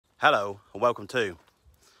Hello and welcome to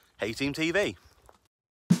Thehayteamtv.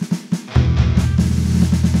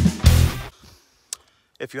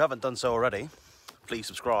 If you haven't done so already, please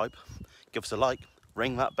subscribe, give us a like,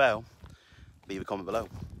 ring that bell, leave a comment below.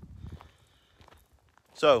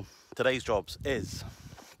 So today's jobs is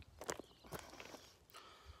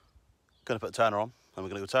going to put a turner on and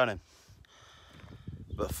we're going to go turning.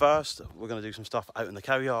 But first we're going to do some stuff out in the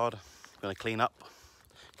cow yard. We're going to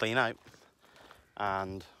clean out,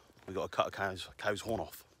 and we've got to cut a cow's horn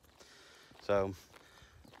off. So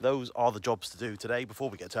those are the jobs to do today before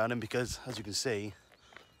we get turning, because as you can see,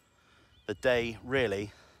 the day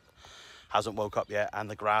really hasn't woke up yet and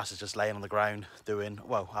the grass is just laying on the ground doing,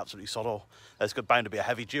 well, absolutely sod all. There's bound to be a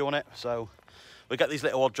heavy dew on it, so we'll get these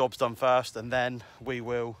little odd jobs done first and then we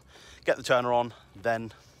will get the turner on,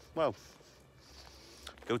 then, well,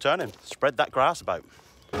 go turning, spread that grass about.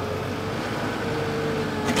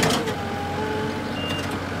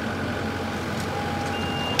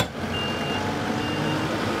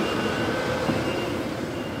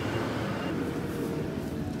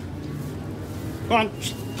 Come on.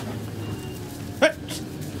 Hey.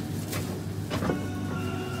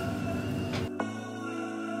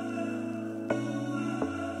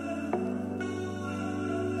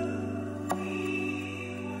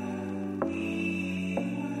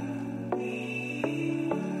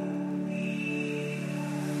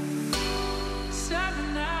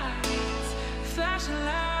 Summer nights, flashing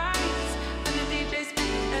lights, and the DJ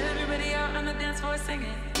spinning, everybody out on the dance floor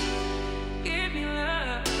singing. Give me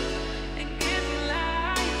love.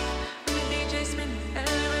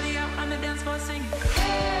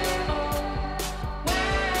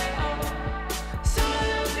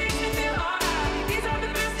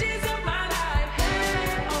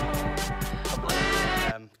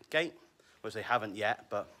 Gate, which they haven't yet,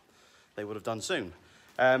 but they would have done soon.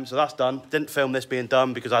 So that's done. Didn't film this being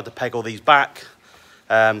done because I had to peg all these back,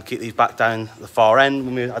 keep these back down the far end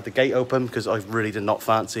when we had the gate open, because I really did not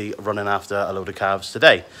fancy running after a load of calves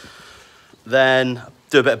today. Then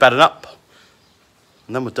do a bit of bedding up,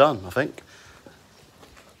 and then we're done, I think.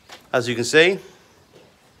 As you can see,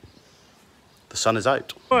 the sun is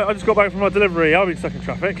out. Right, I just got back from my delivery. I've been stuck in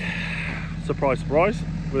traffic. Surprise, surprise,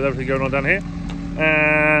 with everything going on down here.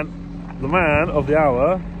 And the man of the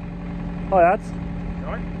hour. Hi, Ads. You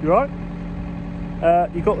alright? You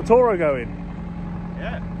alright? You got the Toro going.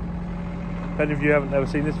 Yeah. If any of you haven't ever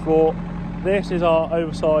seen this before, this is our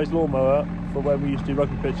oversized lawnmower for when we used to do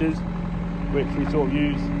rugby pitches, which we sort of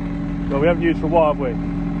use. Well, we haven't used for a while, have we?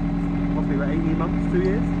 Roughly about 18 months, 2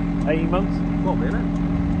 years. 18 months? Got me,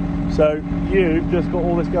 innit? So you've just got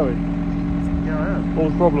all this going. Yeah, I have.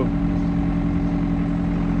 What's the problem?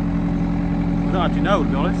 I don't actually know, to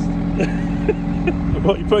be honest.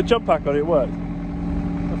 What, you put a jump pack on it, it worked?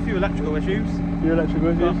 A few electrical issues. Your electrical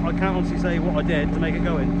issues? I can't honestly say what I did to make it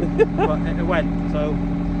going, but it went, so...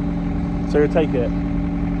 So you'll take it?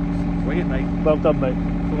 Wing it, mate. Well done, mate.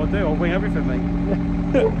 That's what I do, I'll wing everything, mate.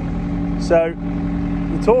 So,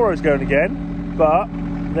 the Toro's going again, but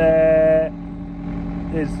there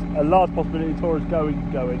is a large possibility the Toro's going,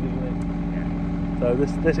 isn't it? Yeah. So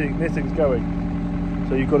this thing's going.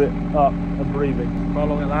 So you've got it up and breathing. How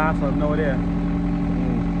long it lasts, I have no idea.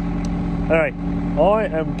 Anyway, I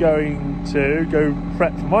am going to go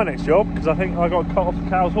prep for my next job, because I think I got to cut off the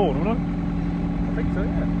cow's horn, haven't I? I think so,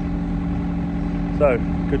 yeah. So,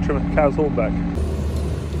 go trim the cow's horn back.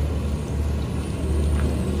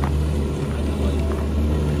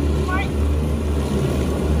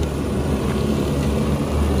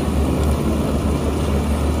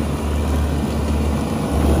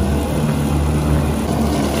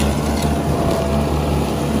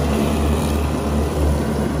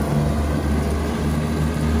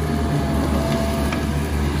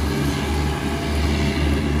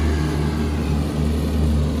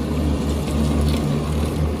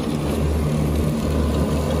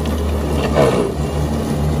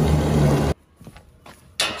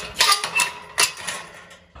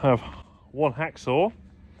 Have one hacksaw,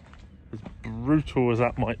 as brutal as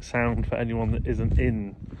that might sound for anyone that isn't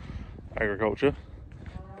in agriculture,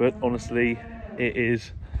 but honestly it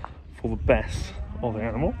is for the best of the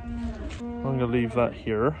animal. I'm going to leave that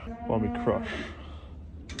here while we crush.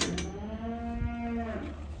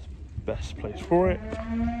 Best place for it.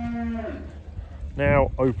 Now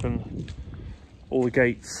open all the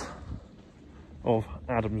gates of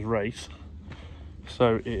Adam's race,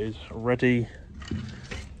 so it is ready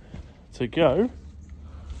to go.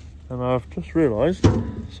 And I've just realised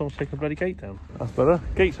someone's taken a bloody gate down. That's better.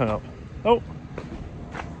 Gate's hung up. Oh,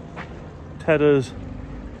 Tedder's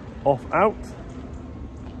off out.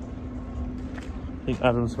 I think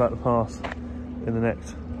Adam's about to pass in the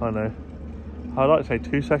next I know. I'd like to say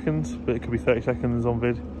 2 seconds, but it could be 30 seconds on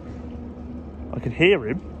vid. I can hear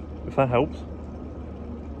him, if that helps.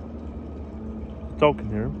 The dog can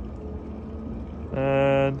hear him.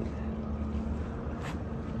 And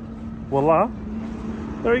voila,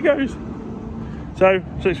 there he goes. So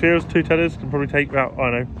 6 viewers, 2 tethers, can probably take about,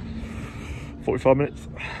 I don't know, 45 minutes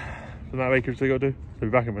for that acreage they got to do. They'll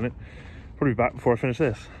be back in a minute. Probably be back before I finish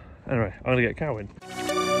this. Anyway, I'm gonna get a cow in.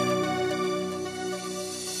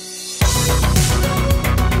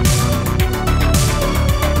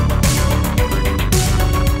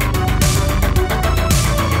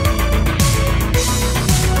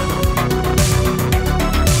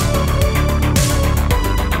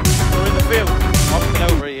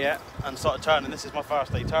 And started turning. This is my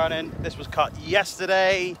first day turning. This was cut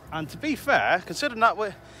yesterday, and to be fair, considering that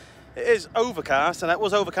it is overcast, and it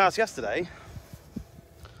was overcast yesterday,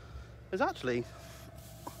 it's actually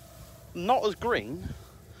not as green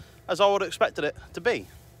as I would have expected it to be.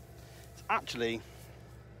 It's actually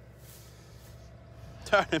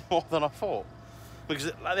turning more than I thought, because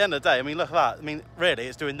at the end of the day, I mean, look at that. I mean, really,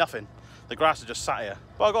 it's doing nothing. The grass is just sat here.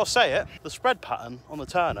 But I've got to say it, the spread pattern on the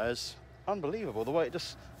turner is unbelievable, the way it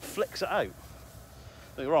just flicks it out. Don't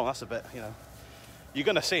get me wrong, that's a bit, you know, you're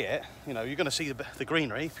going to see it, you know, you're going to see the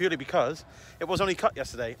greenery, purely because it was only cut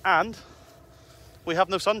yesterday and we have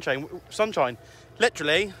no sunshine.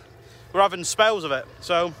 Literally, we're having spells of it,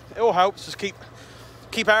 so it all helps. Just keep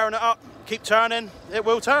airing it up, keep turning, it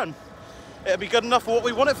will turn. It'll be good enough for what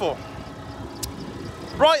we want it for.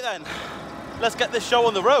 Right then, let's get this show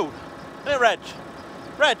on the road. Isn't it, Reg?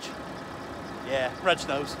 Reg? Yeah, Reg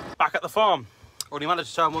knows. Back at the farm. Already managed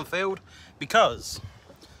to turn one field because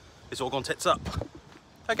it's all gone tits up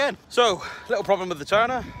again. So, little problem with the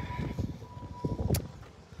turner.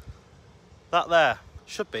 That there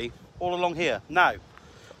should be all along here. Now,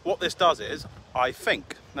 what this does is, I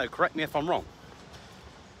think, now correct me if I'm wrong.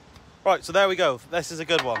 Right, so there we go. This is a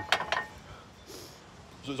good one.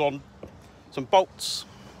 So it's on some bolts,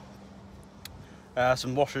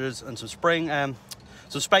 some washers and some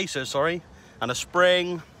some spacers, sorry, and a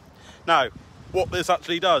spring. Now, what this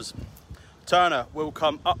actually does, turner will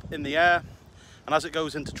come up in the air, and as it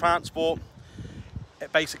goes into transport,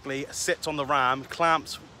 it basically sits on the ram,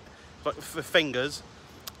 clamps with fingers,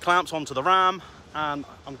 clamps onto the ram, and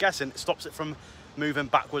I'm guessing it stops it from moving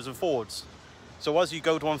backwards and forwards. So as you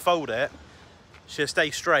go to unfold it, she'll stay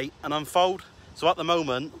straight and unfold. So at the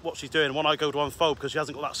moment, what she's doing, when I go to unfold, because she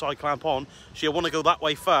hasn't got that side clamp on, she'll want to go that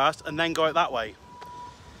way first and then go out that way.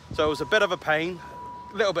 So it was a bit of a pain.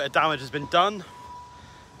 A little bit of damage has been done.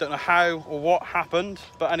 Don't know how or what happened,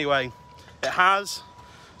 but anyway, it has.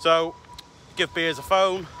 So give Beers a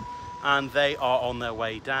phone and they are on their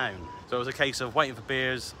way down. So it was a case of waiting for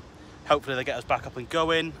Beers. Hopefully they get us back up and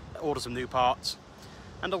going, order some new parts,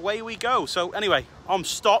 and away we go. So anyway, I'm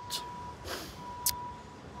stopped.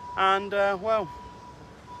 And well,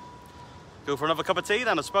 go for another cup of tea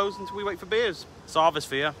then, I suppose, until we wait for Beers. It's harvest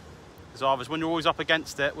for you. It's harvest. When you're always up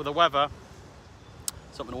against it with the weather,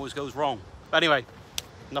 something always goes wrong. But anyway,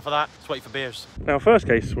 enough of that. Let's wait for Beers. Now, first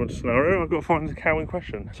case scenario, I've got to find the cow in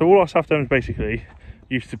question. So all our South Devons basically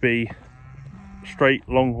used to be straight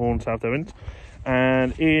longhorn South Devons,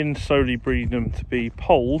 and in slowly breeding them to be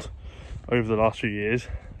polled over the last few years,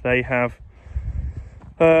 they have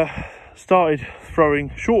started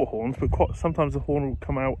throwing short horns, but sometimes the horn will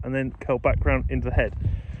come out and then curl back round into the head.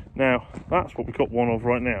 Now, that's what we've got one of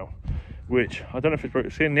right now, which I don't know if it's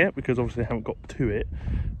broke skin yet, because obviously I haven't got to it,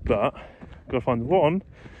 but I've got to find the one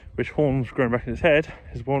which horn's growing back in its head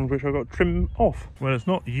is one which I've got to trim off. Well, it's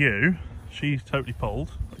not you, she's totally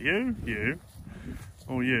polled. You,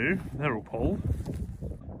 or you, they're all polled.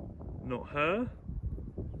 Not her.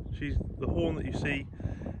 She's the horn that you see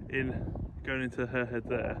in going into her head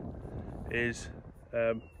there is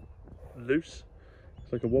loose.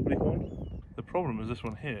 It's like a wobbly horn. The problem is this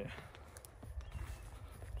one here.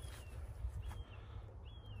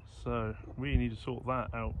 So we need to sort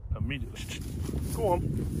that out immediately. Go on.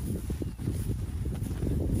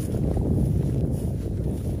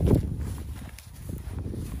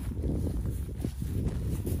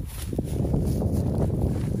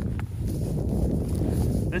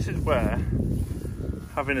 This is where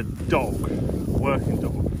having a dog, working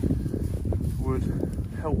dog, would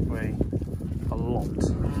help me a lot.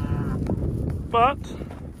 But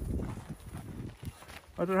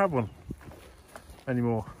I don't have one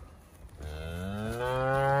anymore.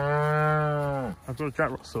 I've got a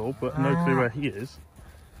Jack Russell, but no clue where he is.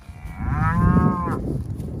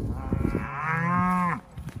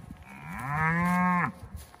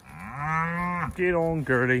 Get on,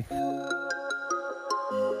 Gertie.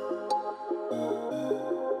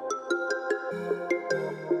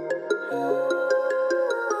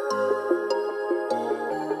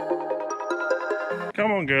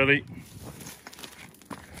 Come on, girlie.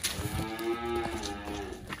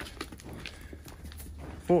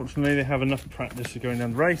 Fortunately, they have enough practice to going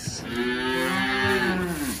down the race.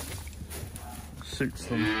 Suits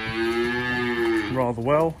them rather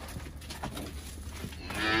well.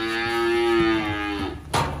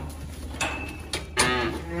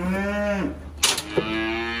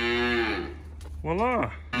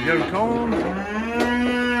 Voila! Kuhn.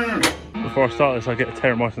 Before I start this, I get a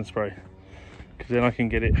terramycin spray, because then I can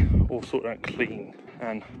get it all sorted out clean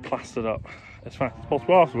and plastered up as fast as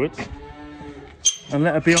possible afterwards, and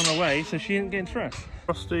let her be on her way so she isn't getting stressed.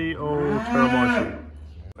 Rusty old terramycin.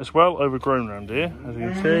 It's well overgrown around here, as you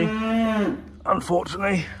can see.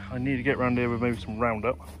 Unfortunately, I need to get around here with maybe some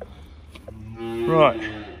Roundup. Right,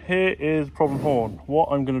 here is the problem horn. What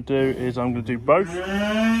I'm going to do is I'm going to do both,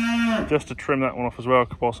 just to trim that one off as well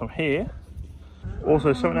whilst I'm here.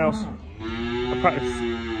 Also, something else, a practice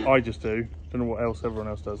I just do, don't know what else everyone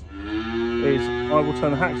else does, is I will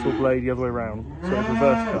turn the hacksaw blade the other way around, so it's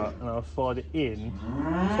reverse cut, and I'll slide it in,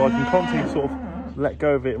 so I can constantly sort of let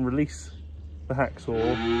go of it and release the hacksaw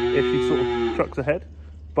if she sort of trucks ahead,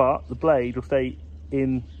 but the blade will stay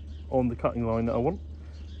in on the cutting line that I want.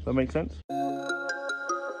 Does that make sense?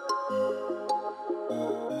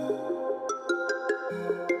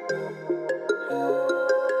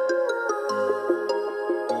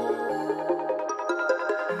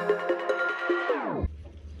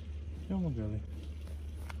 Come on, girlie.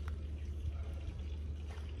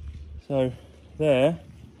 So there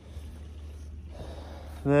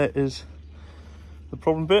is the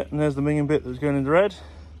problem bit, and there's the minging bit that's going into red.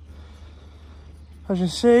 As you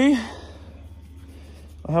can see,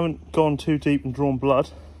 I haven't gone too deep and drawn blood.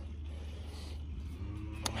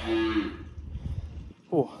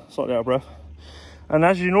 Oh, slightly out of breath. And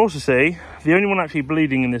as you can also see, the only one actually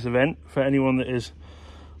bleeding in this event, for anyone that is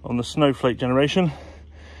on the snowflake generation,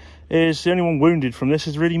 is the only one wounded from this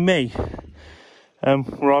is really me,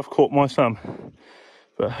 where I've caught my thumb.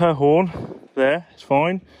 But her horn there is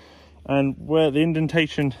fine, and where the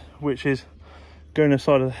indentation, which is going the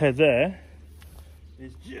side of the head there,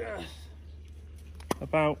 is just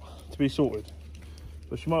about to be sorted.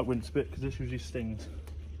 But she might wince a bit because this usually stings.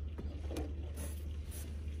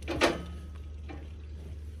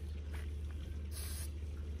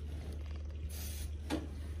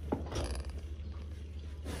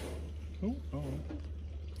 Oh, all right.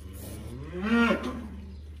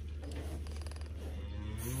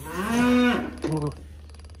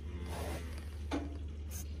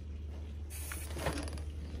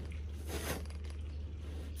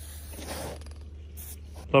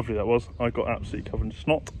 Lovely that was. I got absolutely covered in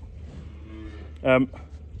snot.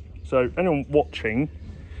 So anyone watching,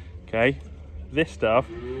 okay, this stuff,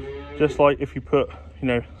 just like if you put, you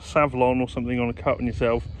know, Savlon or something on a cut on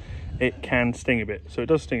yourself, it can sting a bit. So it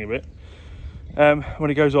does sting a bit when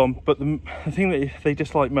it goes on. But the thing that they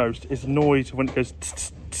dislike most is the noise when it goes,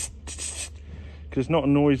 because it's not a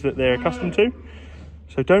noise that they're accustomed to.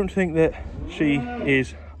 So don't think that she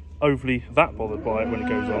is overly that bothered by it when it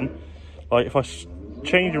goes on. Like if I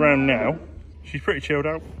change around now, she's pretty chilled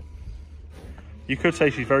out. You could say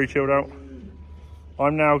she's very chilled out.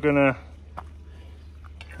 I'm now gonna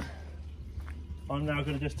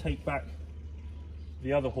just take back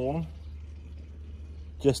the other horn,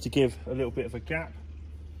 just to give a little bit of a gap,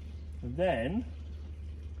 and then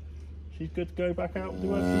she's good to go back out and do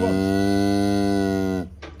whatever she wants.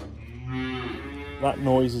 That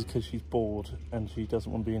noise is because she's bored and she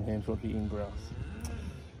doesn't want to be in here and she wants to be eating grass.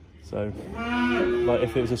 So, like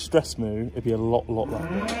if it was a stress moo, it'd be a lot like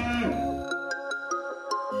that.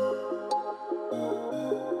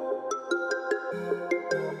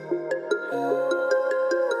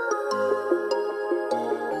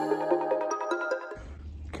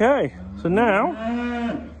 Okay, so now,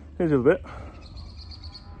 here's a little bit.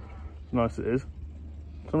 Nice it is.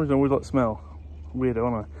 For some reason I always like the smell. Weirdo,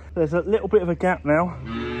 aren't I? There's a little bit of a gap now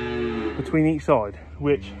between each side,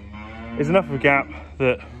 which is enough of a gap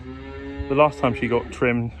that the last time she got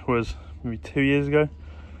trimmed was maybe 2 years ago.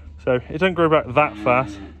 So it don't grow back that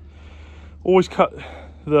fast. Always cut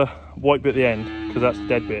the white bit at the end, because that's the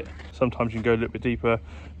dead bit. Sometimes you can go a little bit deeper.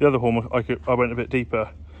 The other horn, I went a bit deeper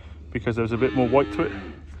because there was a bit more white to it.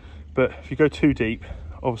 But if you go too deep,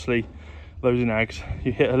 obviously those nags,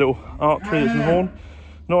 you hit a little artery that's in the horn.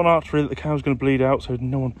 Not an artery that the cow's going to bleed out, so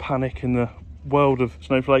no one panic in the world of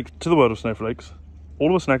snowflakes. To the world of snowflakes,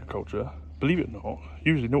 all of us in agriculture, believe it or not,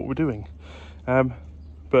 usually know what we're doing.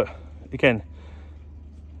 But again,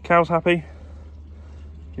 cow's happy.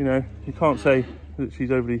 You know, you can't say that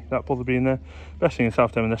she's overly that bothered being there. Best thing in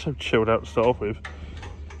South Devon, they're so chilled out to start off with.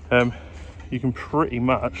 You can pretty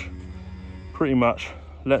much pretty much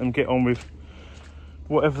let them get on with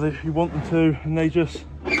whatever you want them to, and they just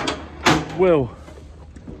will.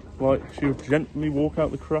 Like, she'll gently walk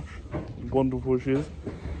out the crush, wonderful as she is.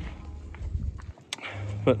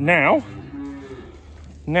 But now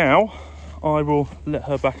I will let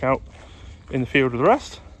her back out in the field with the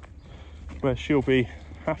rest, where she'll be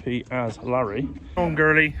happy as Larry. Come on,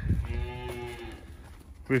 girly,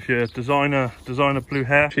 with your designer blue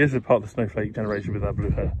hair. She is a part of the snowflake generation with her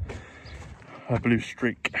blue hair, her blue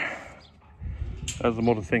streak. As the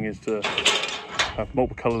modern thing is to have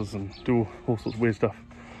multiple colours and do all sorts of weird stuff.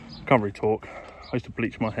 I can't really talk. I used to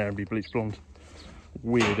bleach my hair and be bleach blonde.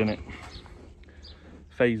 Weird, innit?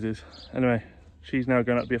 Phases. Anyway, she's now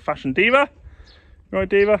going out to be a fashion diva. Right,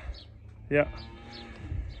 diva? Yeah.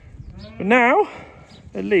 But now,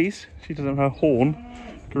 at least, she doesn't have her horn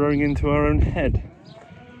growing into her own head.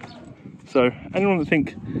 So, anyone that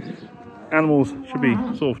think animals should be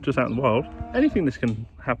sort of just out in the wild, anything this can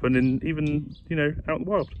happen in, even, you know, out in the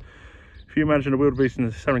wild. If you imagine a wildebeest in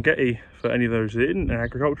the Serengeti, for any of those in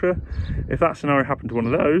agriculture, if that scenario happened to one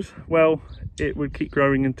of those, well, it would keep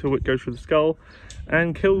growing until it goes through the skull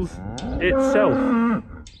and kills itself.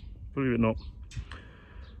 Believe it or not.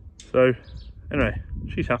 So, anyway,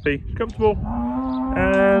 she's happy, she's comfortable,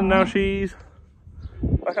 and now she's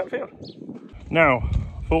back out the field. Now,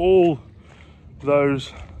 for all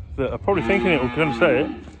those that are probably thinking it or going to say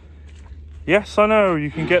it, yes, I know, you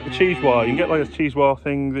can get the cheese wire. You can get like a cheese wire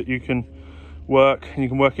thing that you can work, and you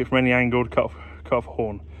can work it from any angle to cut off a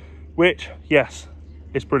horn, which, yes,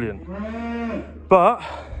 it's brilliant. But,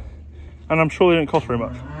 and I'm sure they don't cost very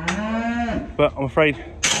much, but I'm afraid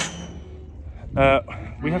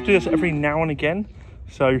we have to do this every now and again.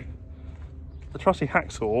 So the trusty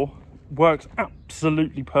hacksaw works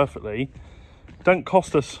absolutely perfectly. Don't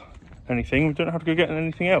cost us anything. We don't have to go get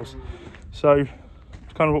anything else. So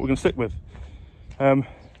it's kind of what we're going to stick with.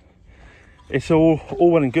 It's all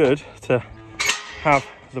well and good to have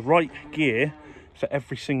the right gear for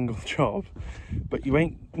every single job, but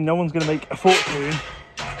no one's going to make a fortune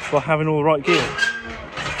by having all the right gear.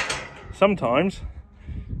 Sometimes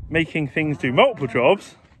making things do multiple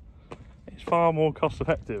jobs is far more cost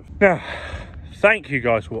effective. Now, thank you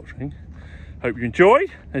guys for watching. Hope you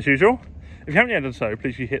enjoyed, as usual. If you haven't yet done so,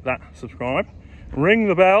 please hit that subscribe, ring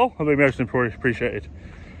the bell, that'll be most appreciated.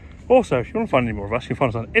 Also, if you want to find any more of us, you can find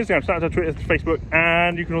us on Instagram, Snapchat, Twitter, Facebook,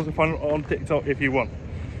 and you can also find us on TikTok if you want.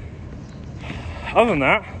 Other than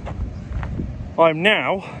that, I'm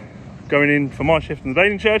now going in for my shift in the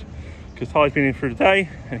baling shed, because Ty's been in through the day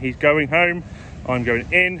and he's going home. I'm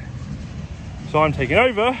going in, so I'm taking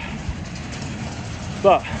over.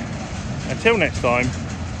 But until next time,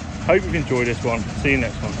 hope you've enjoyed this one. See you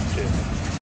next one. Cheers.